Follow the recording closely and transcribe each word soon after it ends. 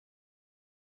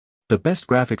The best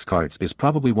graphics cards is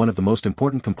probably one of the most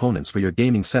important components for your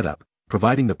gaming setup,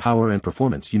 providing the power and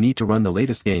performance you need to run the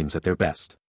latest games at their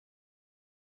best.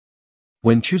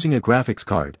 When choosing a graphics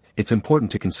card, it's important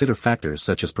to consider factors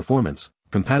such as performance,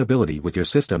 compatibility with your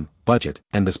system, budget,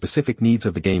 and the specific needs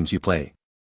of the games you play.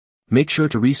 Make sure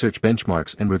to research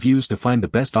benchmarks and reviews to find the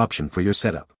best option for your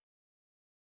setup.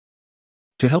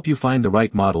 To help you find the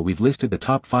right model, we've listed the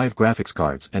top 5 graphics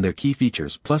cards and their key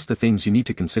features plus the things you need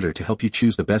to consider to help you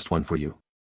choose the best one for you.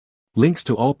 Links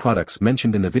to all products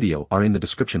mentioned in the video are in the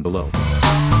description below.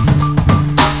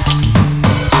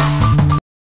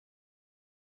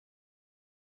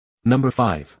 Number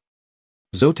 5.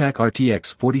 ZOTAC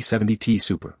RTX 4070 Ti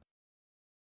Super.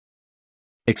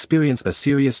 Experience a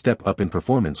serious step up in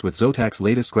performance with ZOTAC's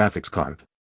latest graphics card.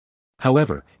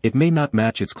 However, it may not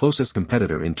match its closest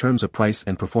competitor in terms of price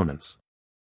and performance.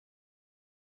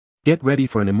 Get ready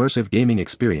for an immersive gaming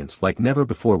experience like never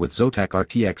before with ZOTAC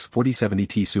RTX 4070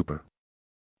 Ti Super.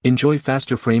 Enjoy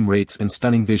faster frame rates and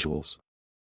stunning visuals.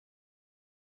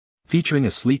 Featuring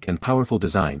a sleek and powerful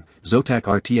design, ZOTAC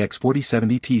RTX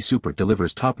 4070 Ti Super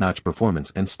delivers top-notch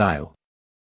performance and style.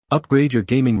 Upgrade your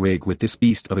gaming rig with this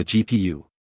beast of a GPU.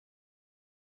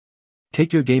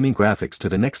 Take your gaming graphics to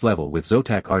the next level with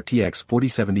ZOTAC RTX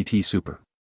 4070 Ti Super.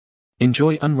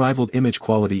 Enjoy unrivaled image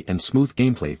quality and smooth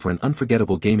gameplay for an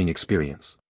unforgettable gaming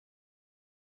experience.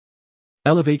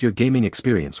 Elevate your gaming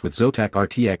experience with ZOTAC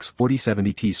RTX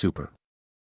 4070 Ti Super.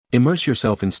 Immerse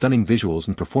yourself in stunning visuals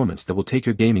and performance that will take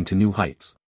your gaming to new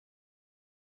heights.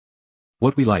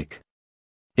 What we like.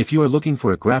 If you are looking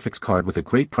for a graphics card with a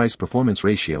great price-performance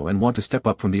ratio and want to step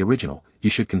up from the original, you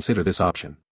should consider this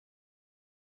option.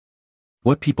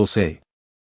 What people say.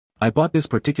 I bought this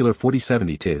particular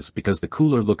 4070 Ti because the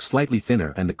cooler looks slightly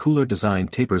thinner and the cooler design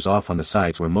tapers off on the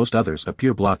sides where most others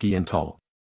appear blocky and tall.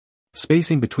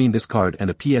 Spacing between this card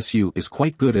and a PSU is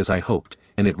quite good as I hoped,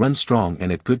 and it runs strong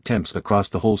and at good temps across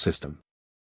the whole system.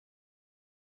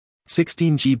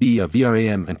 16 GB of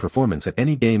VRAM and performance at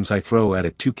any games I throw at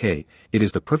it 2K, it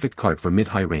is the perfect card for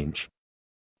mid-high range.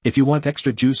 If you want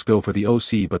extra juice, go for the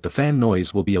OC, but the fan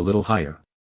noise will be a little higher.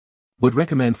 Would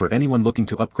recommend for anyone looking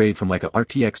to upgrade from like a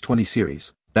RTX 20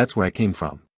 series, that's where I came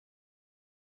from.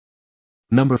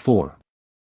 Number 4.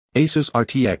 ASUS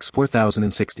RTX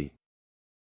 4060.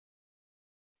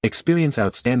 Experience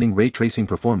outstanding ray tracing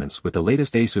performance with the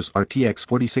latest ASUS RTX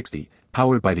 4060,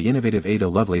 powered by the innovative Ada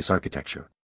Lovelace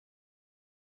architecture.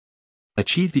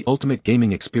 Achieve the ultimate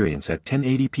gaming experience at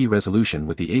 1080p resolution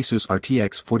with the ASUS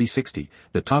RTX 4060,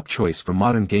 the top choice for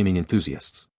modern gaming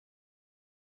enthusiasts.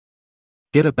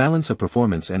 Get a balance of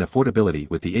performance and affordability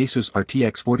with the ASUS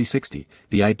RTX 4060,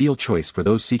 the ideal choice for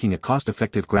those seeking a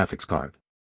cost-effective graphics card.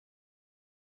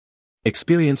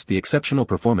 Experience the exceptional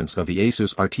performance of the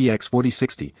ASUS RTX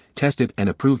 4060, tested and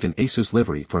approved in ASUS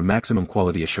livery for maximum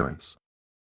quality assurance.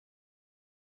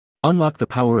 Unlock the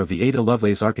power of the Ada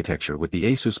Lovelace architecture with the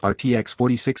ASUS RTX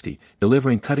 4060,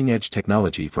 delivering cutting-edge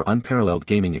technology for unparalleled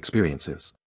gaming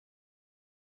experiences.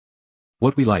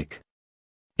 What we like.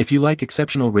 If you like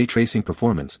exceptional ray tracing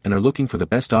performance and are looking for the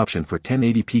best option for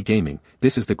 1080p gaming,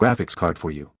 this is the graphics card for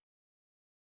you.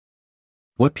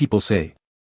 What people say.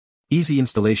 Easy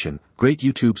installation, great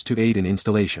YouTubes to aid in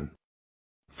installation.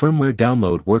 Firmware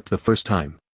download worked the first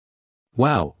time.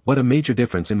 Wow, what a major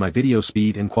difference in my video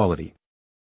speed and quality.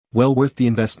 Well worth the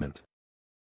investment.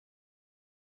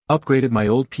 Upgraded my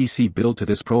old PC build to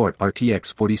this ProArt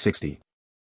RTX 4060.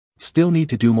 Still need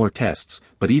to do more tests,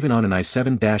 but even on an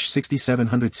i7-6700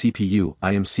 CPU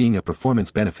I am seeing a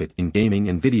performance benefit in gaming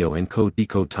and video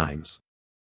encode-decode times.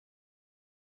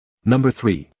 Number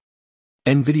 3.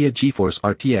 NVIDIA GeForce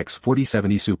RTX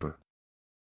 4070 Super.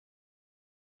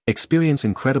 Experience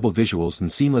incredible visuals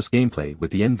and seamless gameplay with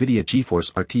the NVIDIA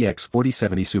GeForce RTX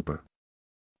 4070 Super.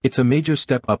 It's a major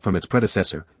step up from its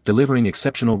predecessor, delivering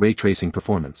exceptional ray tracing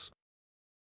performance.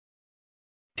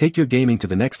 Take your gaming to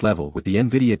the next level with the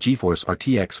NVIDIA GeForce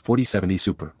RTX 4070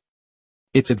 Super.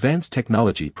 Its advanced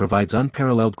technology provides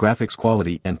unparalleled graphics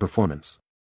quality and performance.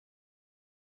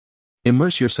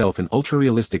 Immerse yourself in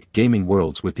ultra-realistic gaming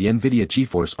worlds with the NVIDIA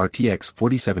GeForce RTX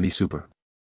 4070 Super.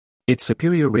 Its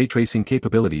superior ray tracing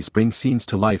capabilities bring scenes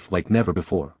to life like never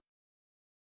before.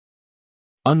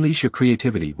 Unleash your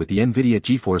creativity with the NVIDIA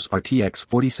GeForce RTX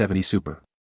 4070 Super.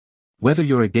 Whether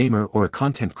you're a gamer or a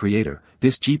content creator,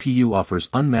 this GPU offers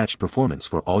unmatched performance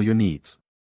for all your needs.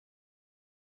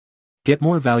 Get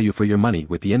more value for your money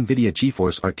with the NVIDIA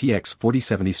GeForce RTX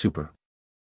 4070 Super.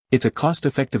 It's a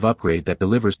cost-effective upgrade that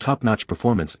delivers top-notch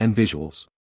performance and visuals.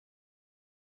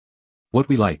 What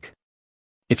we like.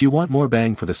 If you want more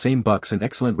bang for the same bucks and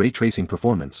excellent ray tracing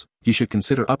performance, you should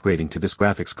consider upgrading to this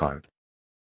graphics card.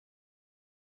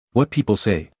 What people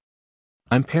say.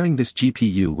 I'm pairing this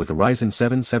GPU with a Ryzen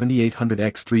 7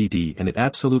 7800X 3D and it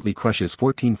absolutely crushes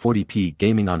 1440p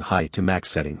gaming on high to max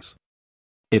settings.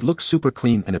 It looks super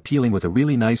clean and appealing with a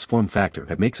really nice form factor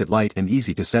that makes it light and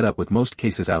easy to set up with most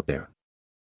cases out there.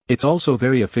 It's also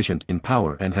very efficient in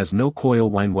power and has no coil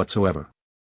whine whatsoever.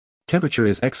 Temperature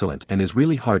is excellent and is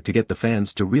really hard to get the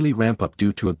fans to really ramp up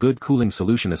due to a good cooling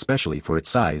solution, especially for its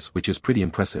size, which is pretty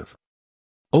impressive.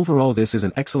 Overall, this is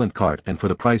an excellent card, and for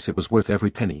the price it was worth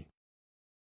every penny.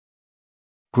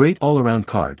 Great all-around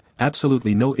card,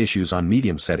 absolutely no issues on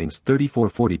medium settings,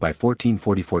 3440 by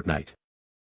 1440 Fortnite.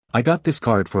 I got this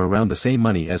card for around the same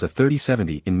money as a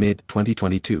 3070 in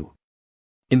mid-2022.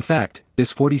 In fact,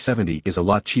 this 4070 is a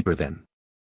lot cheaper than.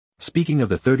 Speaking of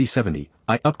the 3070,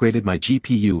 I upgraded my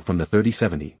GPU from the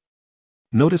 3070.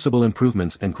 Noticeable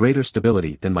improvements and greater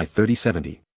stability than my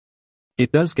 3070.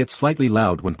 It does get slightly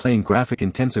loud when playing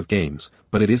graphic-intensive games,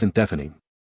 but it isn't deafening.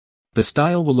 The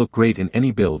style will look great in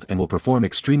any build and will perform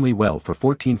extremely well for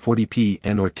 1440p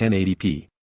and or 1080p.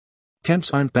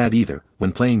 Temps aren't bad either.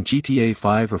 When playing GTA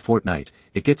 5 or Fortnite,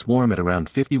 it gets warm at around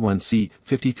 51°C,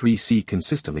 53°C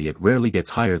consistently. It rarely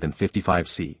gets higher than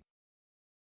 55°C.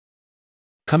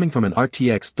 Coming from an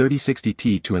RTX 3060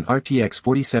 Ti to an RTX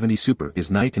 4070 Super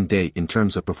is night and day in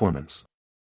terms of performance.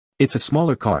 It's a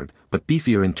smaller card, but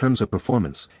beefier in terms of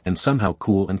performance, and somehow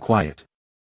cool and quiet.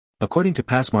 According to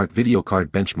Passmark video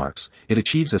card benchmarks, it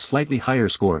achieves a slightly higher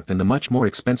score than the much more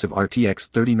expensive RTX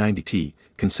 3090 Ti.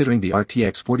 Considering the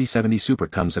RTX 4070 Super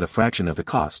comes at a fraction of the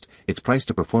cost, its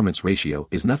price-to-performance ratio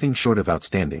is nothing short of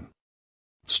outstanding.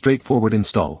 Straightforward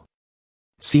install.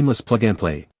 Seamless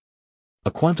plug-and-play. A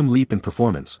quantum leap in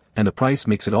performance, and the price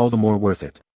makes it all the more worth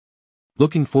it.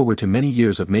 Looking forward to many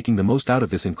years of making the most out of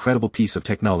this incredible piece of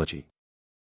technology.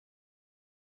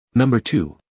 Number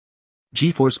 2.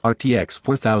 GeForce RTX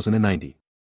 4090.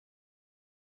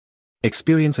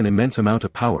 Experience an immense amount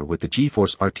of power with the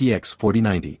GeForce RTX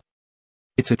 4090.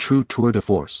 It's a true tour de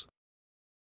force.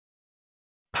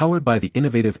 Powered by the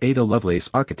innovative Ada Lovelace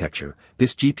architecture,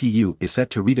 this GPU is set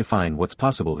to redefine what's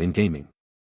possible in gaming.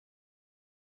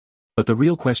 But the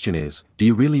real question is, do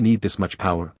you really need this much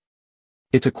power?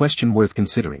 It's a question worth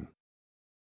considering.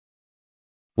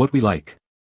 What we like.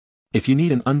 If you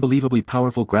need an unbelievably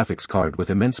powerful graphics card with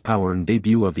immense power and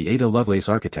debut of the Ada Lovelace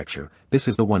architecture, this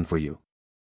is the one for you.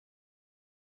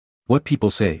 What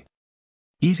people say.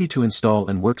 Easy to install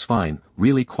and works fine,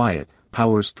 really quiet,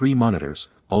 powers 3 monitors,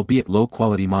 albeit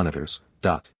low-quality monitors.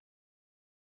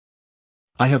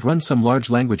 I have run some large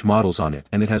language models on it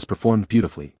and it has performed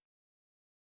beautifully.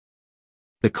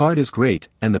 The card is great,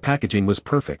 and the packaging was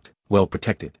perfect, well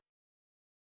protected.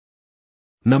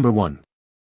 Number 1.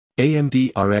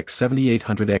 AMD RX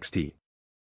 7800 XT.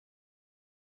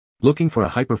 Looking for a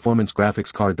high-performance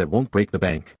graphics card that won't break the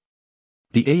bank?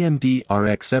 The AMD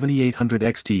RX 7800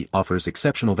 XT offers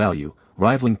exceptional value,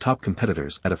 rivaling top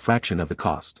competitors at a fraction of the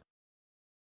cost.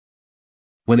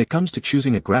 When it comes to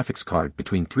choosing a graphics card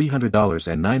between $300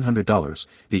 and $900,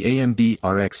 the AMD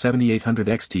RX 7800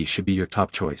 XT should be your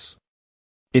top choice.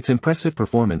 Its impressive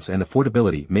performance and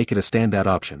affordability make it a standout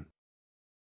option.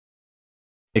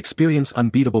 Experience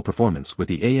unbeatable performance with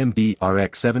the AMD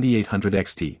RX 7800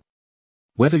 XT.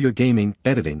 Whether you're gaming,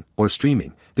 editing, or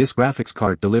streaming, this graphics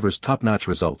card delivers top-notch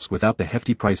results without the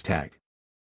hefty price tag.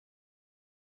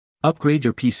 Upgrade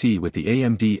your PC with the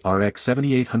AMD RX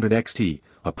 7800 XT,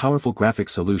 a powerful graphics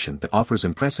solution that offers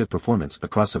impressive performance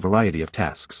across a variety of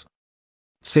tasks.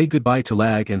 Say goodbye to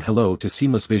lag and hello to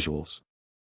seamless visuals.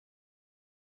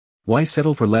 Why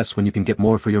settle for less when you can get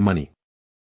more for your money?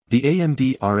 The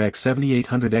AMD RX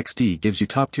 7800 XT gives you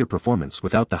top-tier performance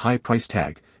without the high price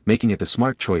tag, making it the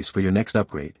smart choice for your next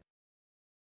upgrade.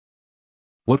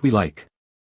 What we like.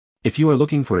 If you are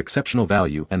looking for exceptional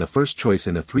value and a first choice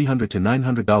in the $300 to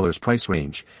 $900 price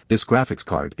range, this graphics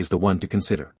card is the one to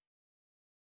consider.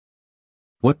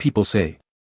 What people say.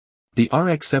 The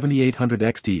RX 7800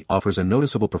 XT offers a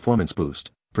noticeable performance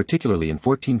boost, particularly in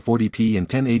 1440p and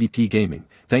 1080p gaming,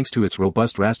 thanks to its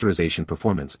robust rasterization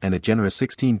performance and a generous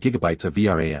 16 GB of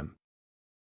VRAM.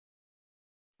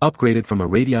 Upgraded from a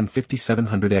Radeon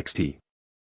 5700 XT.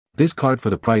 This card for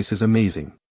the price is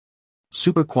amazing.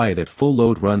 Super quiet at full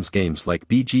load, runs games like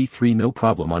BG3 no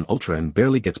problem on Ultra and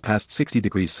barely gets past 60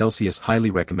 degrees Celsius.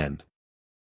 Highly recommend.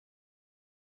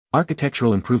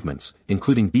 Architectural improvements,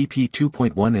 including DP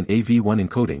 2.1 and AV1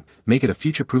 encoding, make it a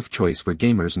future-proof choice for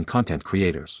gamers and content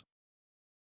creators.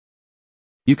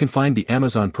 You can find the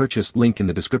Amazon purchase link in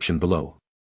the description below.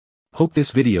 Hope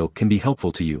this video can be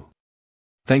helpful to you.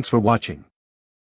 Thanks for watching.